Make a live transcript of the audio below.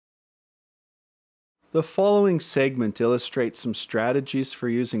The following segment illustrates some strategies for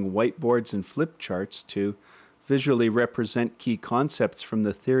using whiteboards and flipcharts to visually represent key concepts from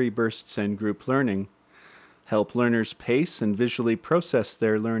the theory bursts and group learning, help learners pace and visually process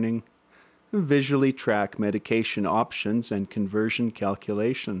their learning, visually track medication options and conversion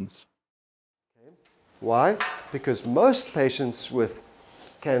calculations. Why? Because most patients with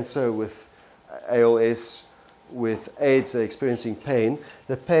cancer, with ALS, with AIDS are experiencing pain.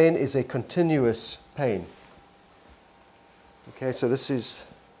 The pain is a continuous pain. Okay, so this is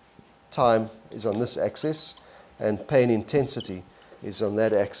time is on this axis, and pain intensity is on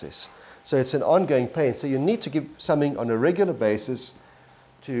that axis. So it's an ongoing pain. So you need to give something on a regular basis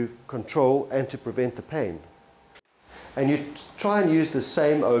to control and to prevent the pain. And you try and use the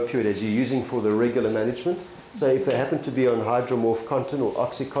same opioid as you're using for the regular management. So if they happen to be on hydromorphcontin or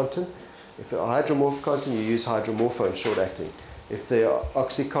oxycontin, if they're hydromorphcontin, you use hydromorphone short-acting. If they're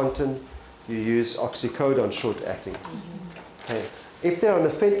oxycontin, you use oxycodone short-acting. Okay. If they're on a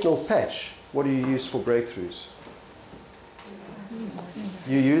fentanyl patch, what do you use for breakthroughs?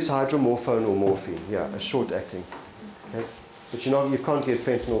 You use hydromorphone or morphine, yeah, a short-acting. Okay. But you can't give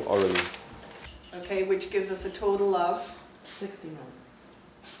fentanyl orally. Okay, which gives us a total of 60 milligrams.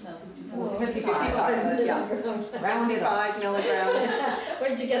 No, 55. Yeah. 55 milligrams.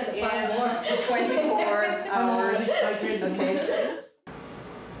 Where'd you get the 5 more? 24 hours. Okay.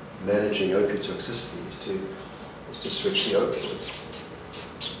 Managing opioid toxicity is to switch the opioid.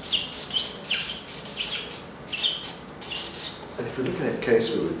 And if we look at that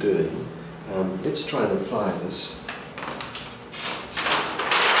case we were doing, let's try and apply this.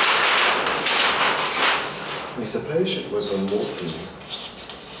 If the patient was on morphine,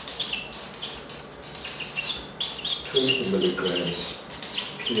 20 milligrams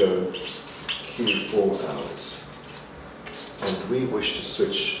PO Q4 hours, and we wish to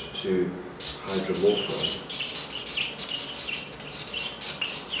switch to hydromorphone,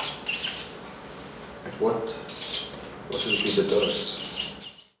 at what would be the dose?